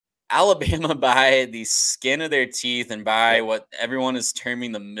Alabama, by the skin of their teeth and by what everyone is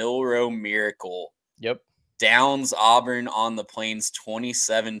terming the Milroe miracle, downs Auburn on the Plains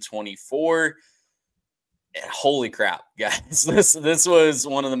 27-24. Holy crap, guys. This was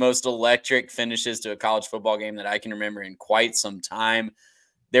one of the most electric finishes to a college football game that I can remember in quite some time.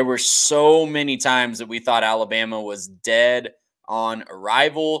 There were so many times that we thought Alabama was dead on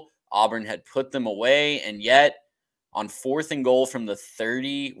arrival. Auburn had put them away, and yet on 4th and goal from the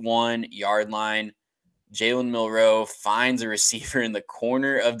 31-yard line, Jalen Milroe finds a receiver in the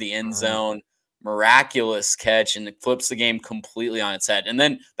corner of the end zone. Miraculous catch, and it flips the game completely on its head. And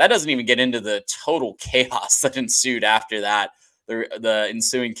then that doesn't even get into the total chaos that ensued after that, the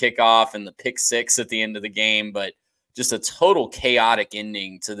ensuing kickoff and the pick six at the end of the game. But just a total chaotic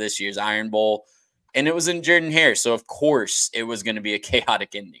ending to this year's Iron Bowl. And it was in Jordan-Hare, so of course it was going to be a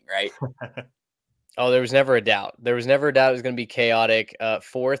chaotic ending, right? Oh, there was never a doubt. There was never a doubt it was going to be chaotic.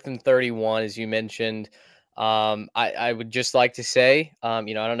 4th and 31, as you mentioned. I would just like to say, I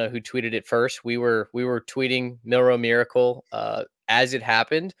don't know who tweeted it first. We were tweeting Milroe Miracle as it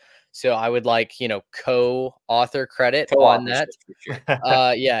happened. So I would like, co-author credit on that. Sure.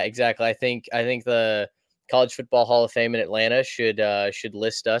 Yeah, exactly. I think the College Football Hall of Fame in Atlanta should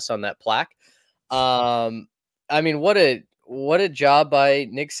list us on that plaque. I mean, what a job by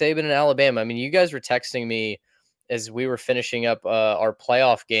Nick Saban in Alabama. I mean, you guys were texting me as we were finishing up our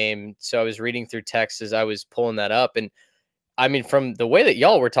playoff game. So I was reading through texts as I was pulling that up. And I mean, from the way that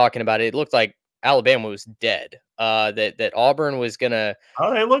y'all were talking about it, it looked like Alabama was dead. That Auburn was going to.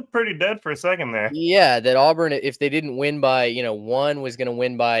 Oh, they looked pretty dead for a second there. Yeah, that Auburn, if they didn't win by, one, was going to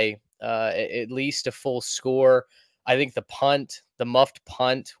win by at least a full score. I think the muffed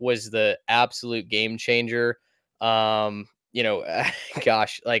punt was the absolute game changer. Gosh,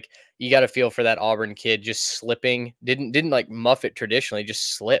 like you got to feel for that Auburn kid just slipping, didn't like muff it traditionally,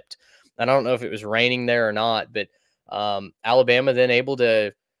 just slipped. I don't know if it was raining there or not, but Alabama then able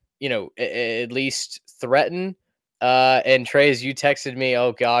to, at least threaten. And Trey, as you texted me,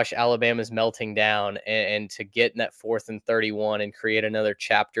 oh gosh, Alabama's melting down, and to get in that 4th and 31 and create another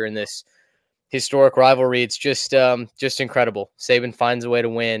chapter in this historic rivalry, it's just incredible. Saban finds a way to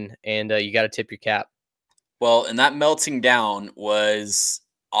win, and you got to tip your cap. Well, and that melting down was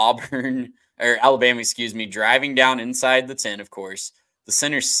Alabama, driving down inside the 10, of course. The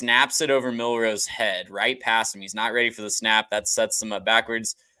center snaps it over Milroe's head, right past him. He's not ready for the snap. That sets them up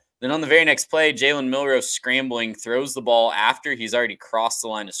backwards. Then on the very next play, Jalen Milroe scrambling, throws the ball after he's already crossed the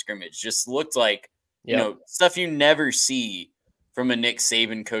line of scrimmage. Just looked like, stuff you never see from a Nick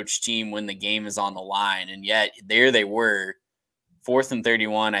Saban coach team when the game is on the line. And yet there they were. 4th and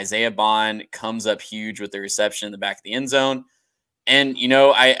 31, Isaiah Bond comes up huge with the reception in the back of the end zone. And,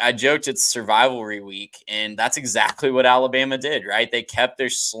 I joked it's survivalry week, and that's exactly what Alabama did, right? They kept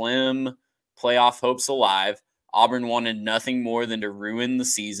their slim playoff hopes alive. Auburn wanted nothing more than to ruin the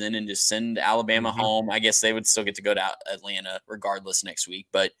season and just send Alabama home. I guess they would still get to go to Atlanta regardless next week.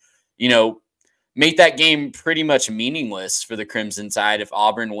 But, make that game pretty much meaningless for the Crimson Tide if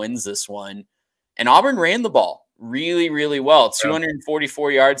Auburn wins this one. And Auburn ran the ball really, really well.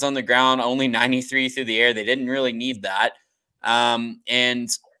 244 yards on the ground, only 93 through the air. They didn't really need that.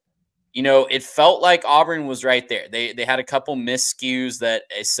 It felt like Auburn was right there. They had a couple miscues that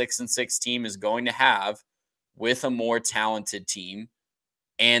a 6-6 team is going to have with a more talented team.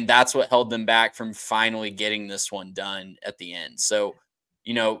 And that's what held them back from finally getting this one done at the end. So,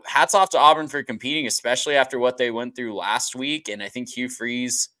 hats off to Auburn for competing, especially after what they went through last week. And I think Hugh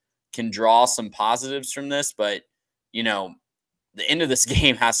Freeze can draw some positives from this, but the end of this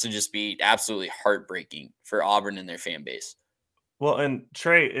game has to just be absolutely heartbreaking for Auburn and their fan base. Well, and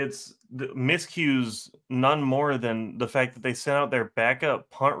Trey, it's the miscues none more than the fact that they sent out their backup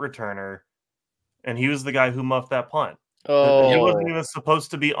punt returner, and he was the guy who muffed that punt. Oh. He wasn't even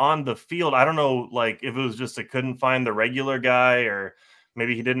supposed to be on the field. I don't know, like if it was just they couldn't find the regular guy, or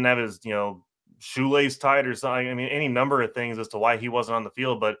maybe he didn't have his, shoelace tied or something. I mean, any number of things as to why he wasn't on the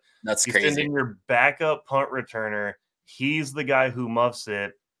field, but that's crazy. Sending your backup punt returner, he's the guy who muffs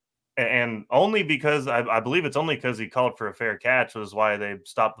it. And only because I believe it's only because he called for a fair catch was why they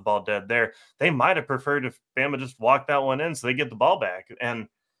stopped the ball dead there. They might have preferred if Bama just walked that one in so they get the ball back. And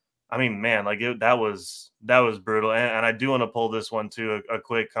I mean, man, that was brutal. And I do want to pull this one too. A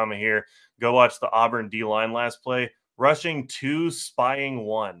quick comment here. Go watch the Auburn D-line last play. Rushing 2, spying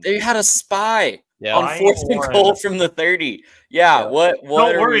 1. They had a spy on 4th and goal from the 30. Yeah. What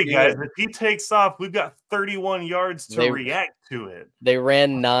Don't worry, guys. If he takes off, we've got 31 yards to react to it. They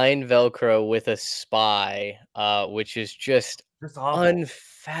ran 9 Velcro with a spy, which is just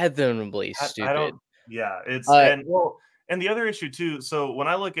unfathomably stupid. It's And the other issue too, so when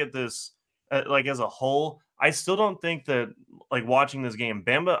I look at this like as a whole, I still don't think that, like, watching this game,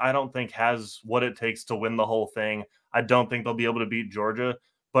 Bama, I don't think has what it takes to win the whole thing. I don't think they'll be able to beat Georgia,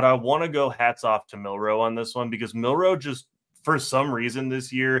 but I want to go hats off to Milroe on this one, because Milroe just, for some reason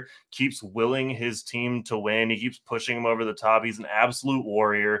this year, keeps willing his team to win. He keeps pushing them over the top. He's an absolute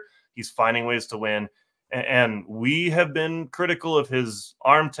warrior. He's finding ways to win. And we have been critical of his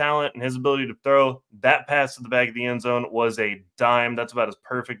arm talent and his ability to throw. That pass to the back of the end zone was a dime. That's about as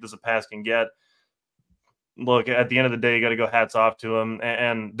perfect as a pass can get. Look, at the end of the day, you got to go hats off to him.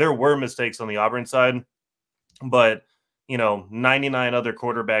 And there were mistakes on the Auburn side, but 99 other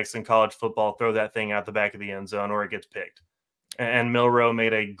quarterbacks in college football throw that thing out the back of the end zone or it gets picked. And Milroe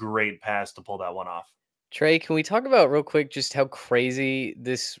made a great pass to pull that one off. Trey, can we talk about real quick just how crazy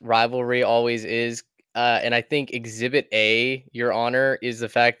this rivalry always is? And I think Exhibit A, Your Honor, is the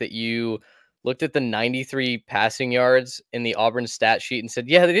fact that you looked at the 93 passing yards in the Auburn stat sheet and said,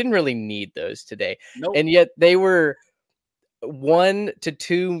 yeah, they didn't really need those today. Nope. And yet they were 1 to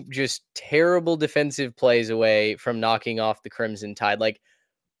 2 just terrible defensive plays away from knocking off the Crimson Tide. Like,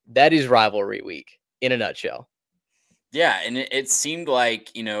 that is rivalry week in a nutshell. Yeah, and it seemed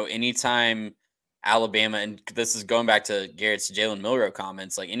like, anytime Alabama, and this is going back to Garrett's Jalen Milroe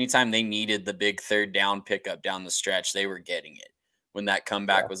comments, like anytime they needed the big third down pickup down the stretch, they were getting it when that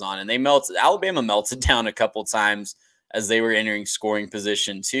comeback was on. And Alabama melted down a couple times as they were entering scoring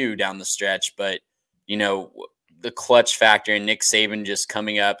position too down the stretch. But, the clutch factor and Nick Saban just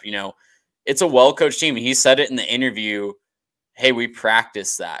coming up, it's a well-coached team. He said it in the interview. Hey, we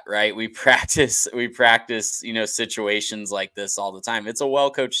practice that, right? We practice, situations like this all the time. It's a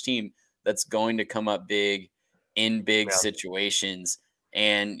well-coached team that's going to come up big in big situations.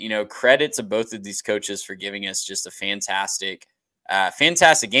 And, credit to both of these coaches for giving us just a fantastic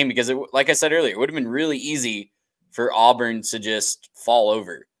game, because like I said earlier, it would have been really easy for Auburn to just fall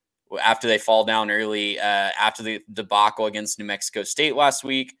over after they fall down early, after the debacle against New Mexico State last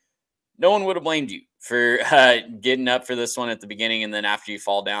week. No one would have blamed you for getting up for this one at the beginning, and then after you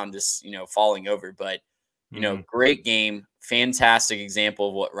fall down, just, falling over. But, great game, fantastic example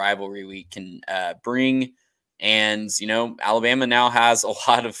of what rivalry week can bring. And, Alabama now has a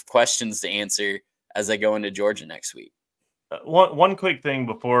lot of questions to answer as they go into Georgia next week. One quick thing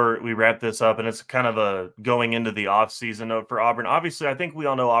before we wrap this up, and it's kind of a going into the offseason note for Auburn. Obviously, I think we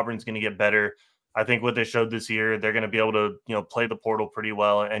all know Auburn's going to get better. I think what they showed this year, they're going to be able to, play the portal pretty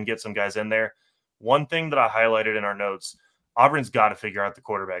well and get some guys in there. One thing that I highlighted in our notes, Auburn's got to figure out the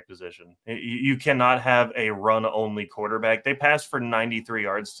quarterback position. You cannot have a run-only quarterback. They passed for 93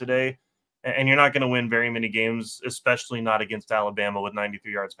 yards today, and you're not going to win very many games, especially not against Alabama with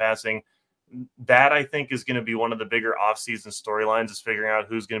 93 yards passing. That, I think, is going to be one of the bigger offseason storylines, is figuring out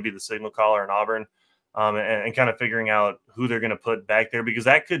who's going to be the signal caller in Auburn, and kind of figuring out who they're going to put back there, because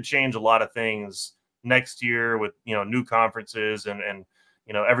that could change a lot of things next year with, new conferences and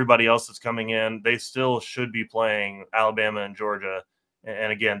everybody else that's coming in. They still should be playing Alabama and Georgia.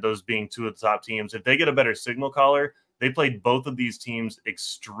 And again, those being two of the top teams. If they get a better signal caller, they played both of these teams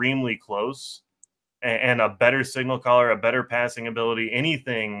extremely close, and a better signal caller, a better passing ability,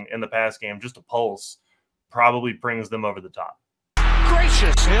 anything in the pass game, just a pulse, probably brings them over the top.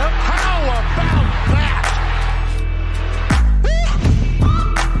 Gracious, how about